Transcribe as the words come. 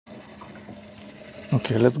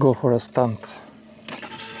Okay, let's go for a stunt.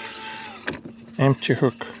 Empty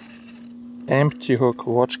hook. Empty hook.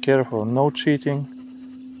 Watch careful. No cheating.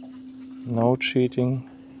 No cheating.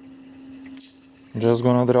 Just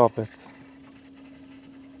gonna drop it.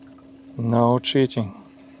 No cheating.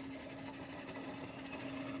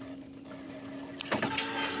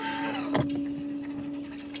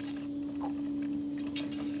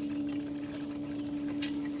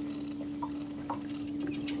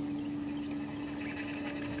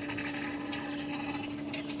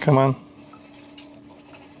 Come on.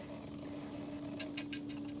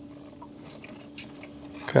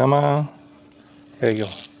 Come on. There you go.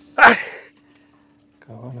 Ah!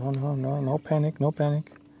 Come on, no panic, no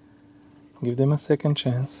panic. Give them a second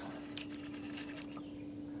chance.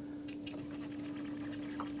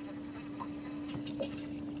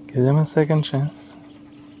 Give them a second chance.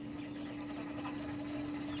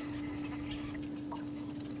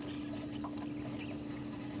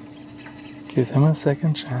 Give them a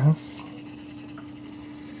second chance.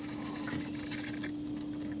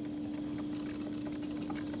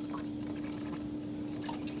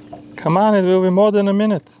 Come on, it will be more than a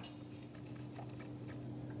minute.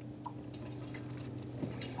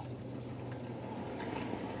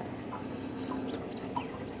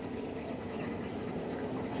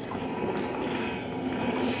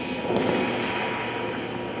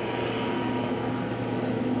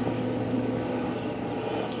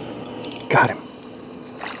 Got him.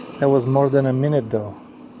 That was more than a minute though.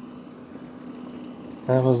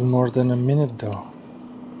 That was more than a minute though.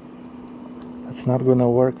 It's not gonna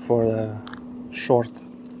work for the short.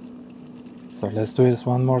 So let's do this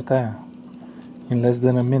one more time. In less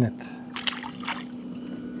than a minute.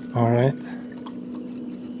 Alright.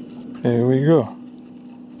 Here we go.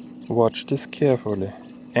 Watch this carefully.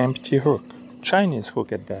 Empty hook. Chinese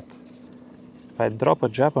hook at that. If I drop a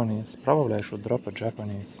Japanese, probably I should drop a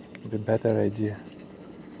Japanese. It'd be a better idea.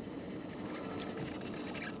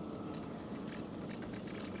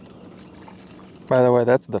 By the way,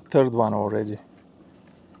 that's the third one already.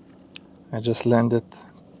 I just landed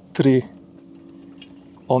 3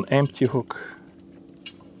 on empty hook.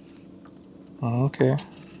 Okay.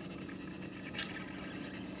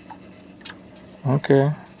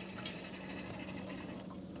 Okay.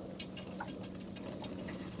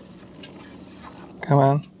 Come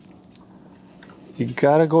on. You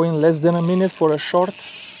gotta go in less than a minute for a short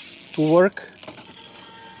to work.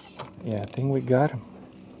 Yeah, I think we got him.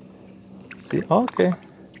 See, okay.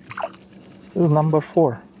 This is number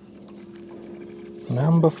 4.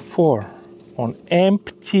 Number 4 on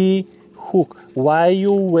empty hook. Why are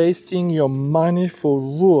you wasting your money for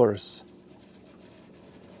lures?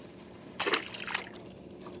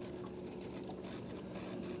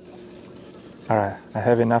 Alright, I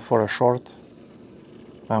have enough for a short.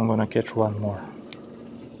 I'm gonna catch one more.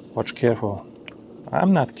 Watch careful.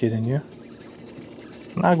 I'm not kidding you.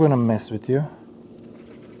 I'm not gonna mess with you.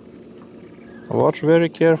 Watch very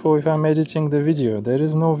careful if I'm editing the video. There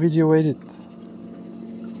is no video edit.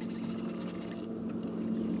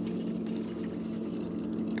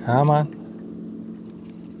 Come on.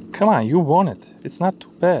 Come on, you won it. It's not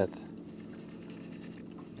too bad.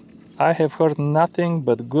 I have heard nothing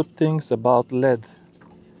but good things about lead.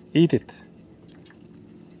 Eat it.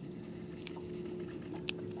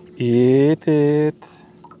 Eat it.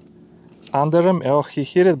 Under him. Oh, he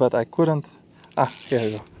hit it, but I couldn't. Ah, here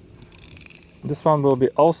we go. This one will be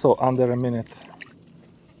also under a minute.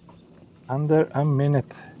 Under a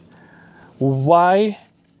minute. Why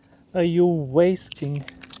are you wasting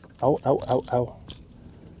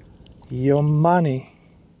your money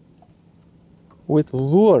with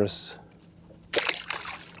lures?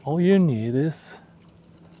 All you need is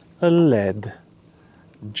a lead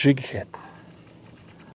jig head.